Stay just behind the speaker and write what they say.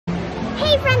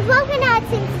welcome to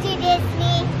Hudson's to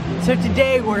Disney. So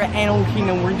today we're at Animal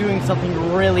Kingdom. We're doing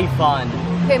something really fun.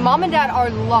 Okay, Mom and Dad are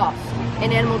lost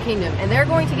in Animal Kingdom, and they're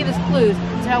going to give us clues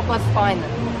to help us find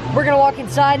them. We're gonna walk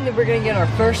inside and then we're gonna get our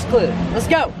first clue. Let's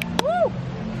go! Woo!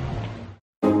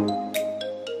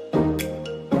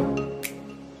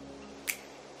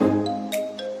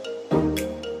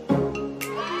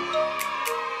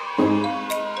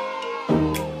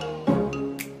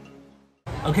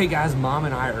 Okay guys, Mom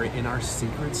and I are in our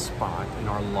secret spot, in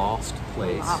our lost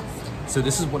place. So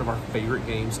this is one of our favorite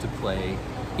games to play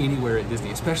anywhere at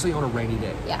Disney, especially on a rainy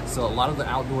day. Yeah. So a lot of the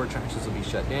outdoor attractions will be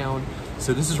shut down.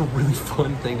 So this is a really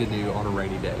fun thing to do on a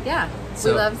rainy day. Yeah.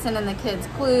 So, we love sending the kids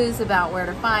clues about where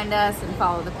to find us and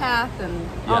follow the path and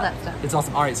all that stuff. It's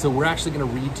awesome. All right, so we're actually gonna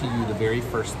read to you the very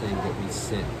first thing that we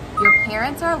sent. Your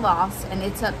parents are lost and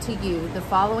it's up to you. The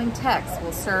following text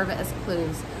will serve as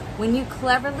clues. When you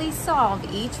cleverly solve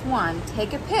each one,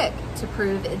 take a pic to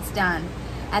prove it's done.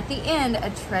 At the end, a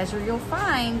treasure you'll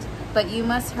find, but you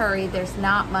must hurry. There's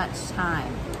not much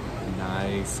time.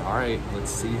 Nice. All right,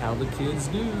 let's see how the kids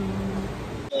do.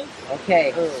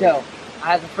 Okay, so I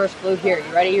have the first clue here.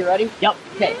 You ready? You ready? Yep.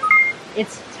 Okay.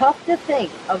 It's tough to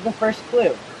think of the first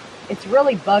clue. It's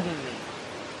really bugging me.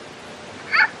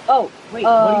 Oh, Wait,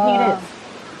 what do you think it is?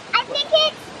 I think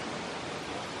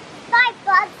it's by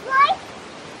Bug's Life.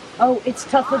 Oh, it's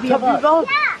tough to be a bug.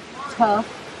 Yeah. Tough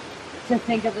to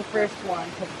think of the first one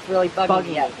because it's really bugging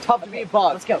me. Yeah, tough to be a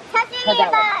bug. Let's go. Tough to Head be a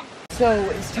that way. bug. So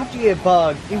it's tough to be a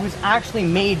bug. It was actually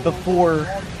made before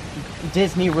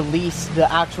Disney released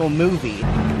the actual movie.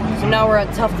 So now we're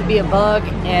at Tough to Be a Bug,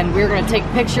 and we're gonna take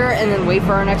a picture and then wait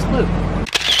for our next clue.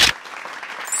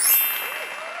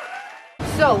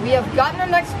 So we have gotten our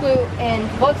next clue, and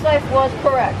Bug's Life was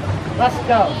correct. Let's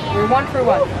go. We're 1 for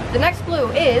 1. The next clue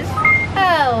is,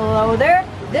 hello there.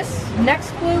 This next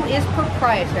clue is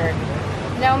proprietary.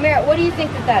 Now, Merritt, what do you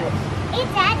think that is?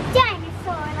 It's at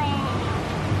Dinosaur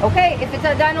Land. Okay, if it's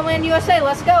at Dino Land USA,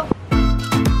 let's go.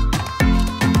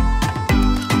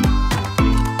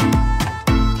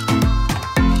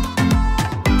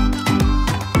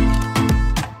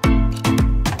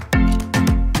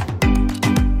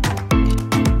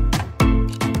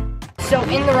 So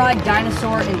in the ride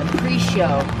Dinosaur in the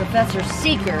pre-show, Professor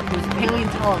Seeker, who's a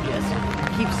paleontologist,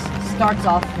 starts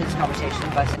off his conversation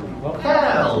by saying,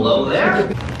 Hello there.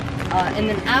 and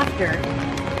then after,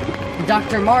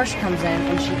 Dr. Marsh comes in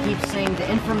and she keeps saying the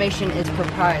information is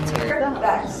proprietary.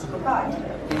 That's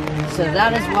proprietary. So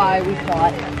that is why we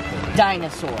thought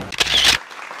dinosaur.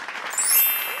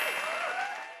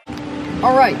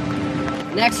 Alright,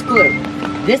 next clue.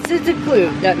 This is a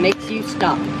clue that makes you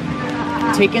stop.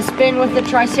 Take a spin with the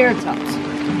Triceratops.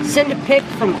 Send a pic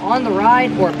from on the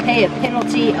ride or pay a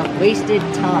penalty of wasted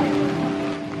time.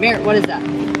 Merritt, what is that?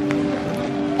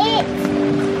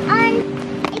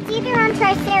 It's either on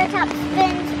Triceratops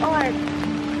spins or...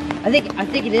 I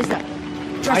think it is that.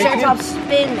 Triceratops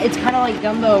spin, it's kind of like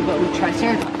Dumbo, but with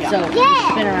Triceratops. Yeah. So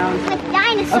Yeah. spin around. With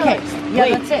dinosaurs. Okay, yeah,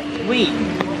 Wait, that's it. Wait.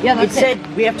 Yeah, It that's said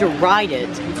we have to ride it,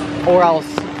 or else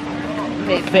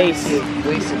face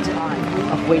wasted time.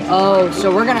 Oh,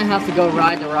 so we're gonna have to go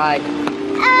ride the ride.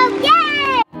 Oh,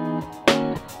 yay!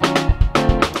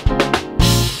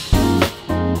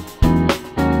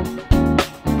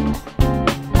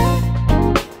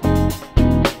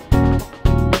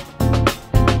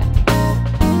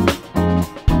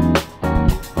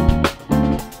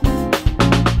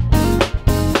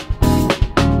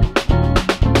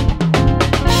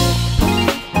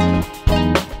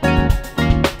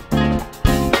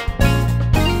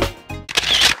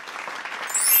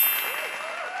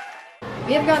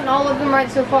 We have gotten all of them right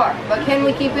so far, but can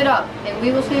we keep it up? And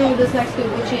we will see with this next clue,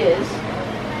 which is...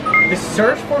 The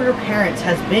search for your parents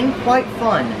has been quite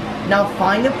fun. Now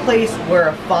find a place where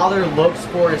a father looks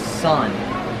for his son.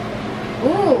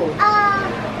 Ooh.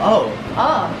 Oh.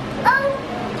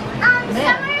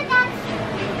 Man. Somewhere that's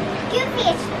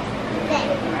Goofy's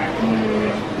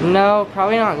thing. No,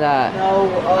 probably not that.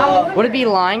 No, Would it be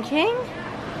Lion King?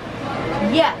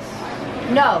 Yes.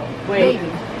 No. Wait. Maybe.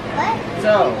 What?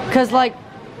 So. Cause like,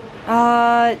 He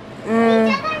doesn't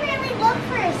really look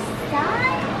for his son.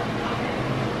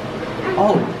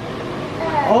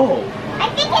 I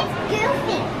think it's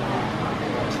Goofy.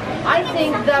 I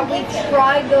think that we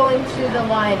try going to the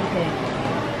Lion King.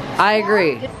 I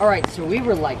agree. Alright, so we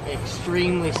were like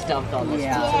extremely stumped on this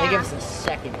one. So they gave us a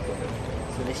second clue.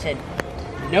 So they said,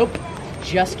 nope,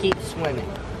 just keep swimming.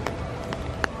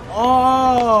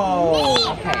 Oh.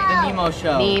 Okay. The Nemo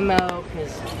show. Nemo,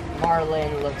 because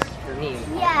Marlin looks for Nemo.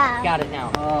 Yeah. Got it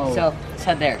now. Oh. So let's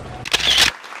head there.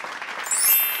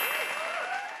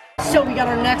 So we got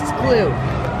our next clue.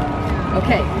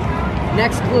 Okay,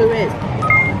 next clue is,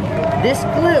 this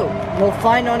clue you'll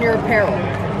find on your apparel.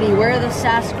 Beware the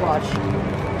Sasquatch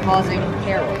causing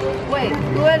peril. Wait,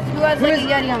 who has like a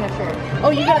Yeti on their shirt? Oh,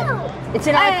 you got it. It's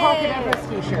an I Conquered Everest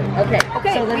t-shirt.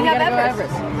 Okay, so then we we have gotta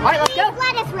Everest. go Everest. All right, let's go.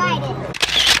 Let us ride it.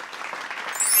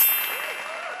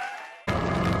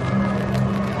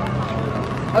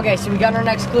 Okay, so we got our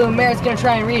next clue, and Merritt's gonna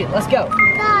try and read it. Let's go. The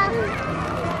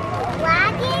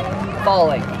lagging,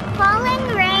 Falling. falling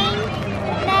rain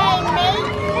may make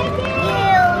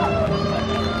you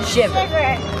Shiver.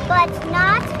 shiver, but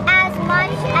not as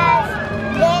much as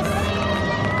this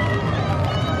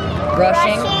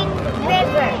Rushing.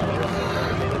 river.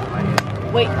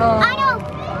 Wait, I know.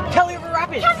 Kelly River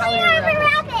Rapids. Kelly River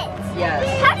Rapids.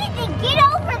 Yes. How did they get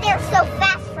over there so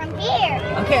fast from here?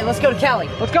 Okay, let's go to Cali.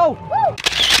 Let's go. Woo.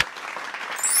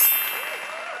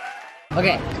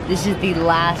 Okay, this is the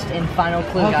last and final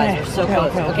clue, guys. We're so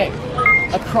close. Okay.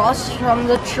 Across from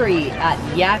the tree at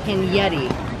Yak and Yeti,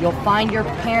 you'll find your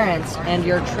parents and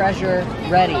your treasure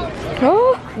ready.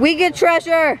 Oh, we get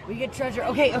treasure. We get treasure.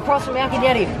 Okay, across from Yak and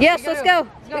Yeti. Yes, let's go.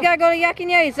 We gotta go to Yak and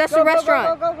Yeti's. That's the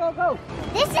restaurant. Go.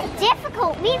 This is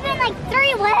difficult. We've been like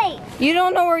 3 ways. You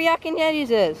don't know where Yak and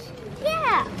Yeti's is?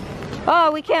 Yeah.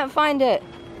 Oh, we can't find it.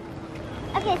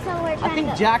 Okay, so we're I trying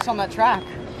think to. Jack's on that track.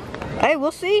 Hey,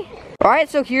 we'll see. All right,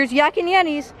 so here's Yak and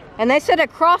Yeti's, and they said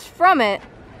across from it.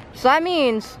 So that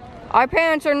means our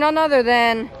parents are none other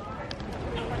than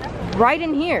right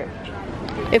in here.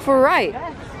 If we're right.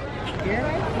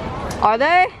 Are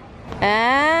they?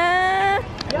 And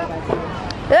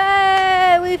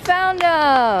hey, we found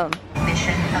them.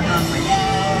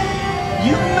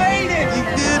 You made it! You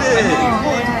did it!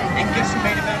 And guess who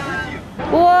made it back with you?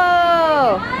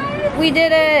 Whoa! We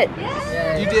did it.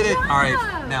 You did it. All right,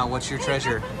 now what's your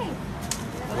treasure?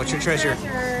 What's your treasure?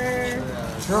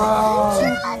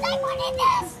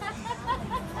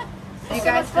 You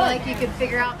guys feel like you could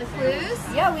figure out the clues?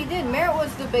 Yeah, we did. Merritt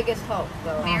was the biggest help,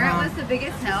 though. Merritt was the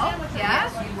biggest help. Yeah?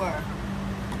 You were.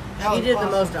 She did the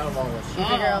most out of all of us. She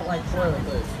figured out like 4 of the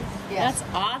clues. That's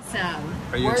awesome.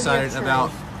 Are you excited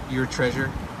about your treasure?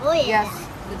 Oh yeah.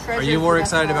 The treasure. Are you more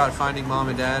excited about finding mom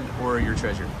and dad or your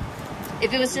treasure?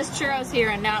 If it was just churros here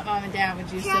and not mom and dad,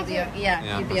 would you still be?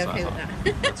 Yeah, you'd be that's okay what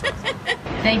with I that.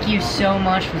 Thank you so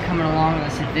much for coming along on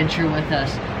this adventure with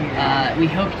us. We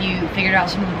hope you figured out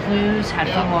some of the clues, had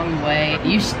fun along the way.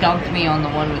 You stumped me on the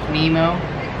one with Nemo.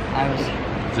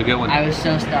 It's a good one. I was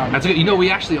so stumped. That's good. You know, we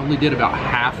actually only did about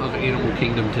half of Animal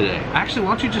Kingdom today. Actually,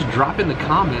 why don't you just drop in the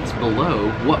comments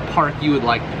below what park you would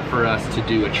like for us to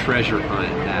do a treasure hunt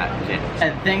at next.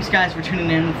 And thanks guys for tuning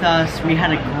in with us. We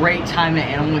had a great time at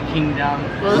Animal Kingdom.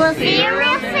 We'll see you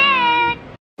real soon.